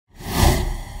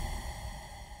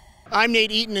I'm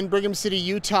Nate Eaton in Brigham City,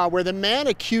 Utah, where the man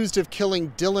accused of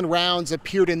killing Dylan Rounds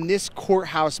appeared in this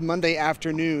courthouse Monday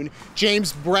afternoon.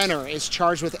 James Brenner is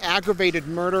charged with aggravated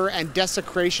murder and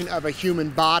desecration of a human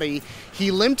body.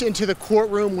 He limped into the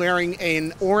courtroom wearing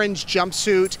an orange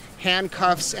jumpsuit,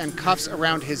 handcuffs, and cuffs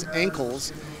around his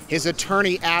ankles. His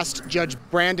attorney asked Judge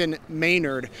Brandon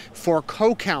Maynard for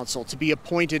co-counsel to be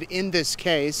appointed in this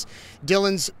case.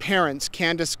 Dylan's parents,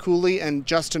 Candace Cooley and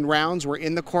Justin Rounds, were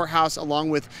in the courthouse along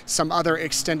with some other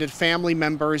extended family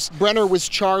members. Brenner was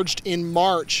charged in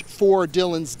March for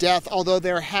Dylan's death, although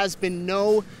there has been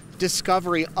no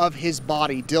discovery of his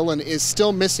body. Dylan is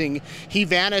still missing. He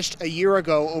vanished a year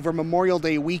ago over Memorial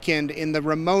Day weekend in the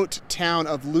remote town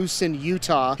of Lucin,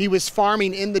 Utah. He was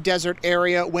farming in the desert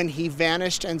area when he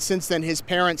vanished, and since then his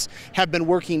parents have been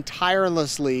working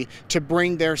tirelessly to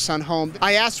bring their son home.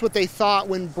 I asked what they thought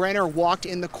when Brenner walked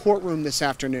in the courtroom this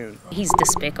afternoon. He's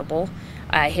despicable.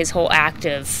 His whole act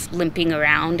of limping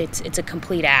around, it's a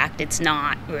complete act. It's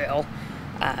not real.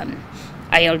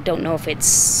 I don't know if it's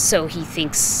so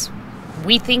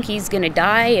we think he's going to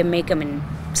die and make him in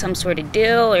some sort of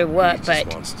deal or what, but he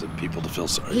just wants people to feel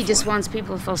sorry for him. He just wants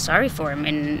people to feel sorry for him,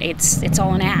 and it's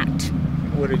all an act.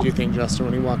 What did you think, Justin,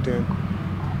 when he walked in?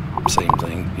 Same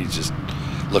thing. He just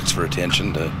looks for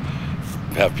attention to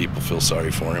have people feel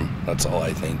sorry for him. That's all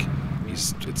I think.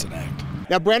 It's an act.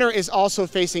 Now, Brenner is also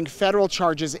facing federal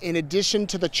charges in addition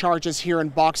to the charges here in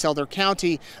Box Elder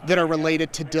County that are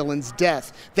related to Dylan's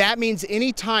death. That means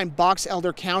anytime Box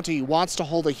Elder County wants to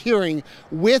hold a hearing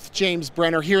with James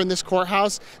Brenner here in this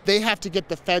courthouse, they have to get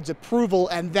the feds' approval,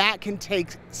 and that can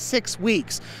take 6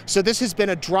 weeks. So this has been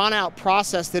a drawn-out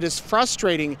process that is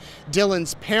frustrating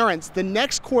Dylan's parents. The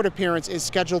next court appearance is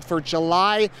scheduled for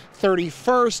July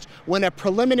 31st, when a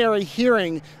preliminary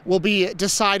hearing will be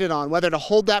decided on whether to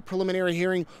hold that preliminary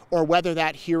hearing or whether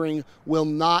that hearing will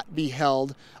not be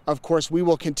held. Of course, we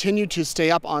will continue to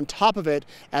stay up on top of it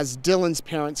as Dylan's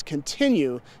parents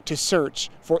continue to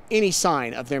search for any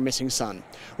sign of their missing son.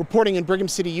 Reporting in Brigham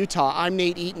City, Utah, I'm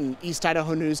Nate Eaton,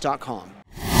 EastIdahoNews.com.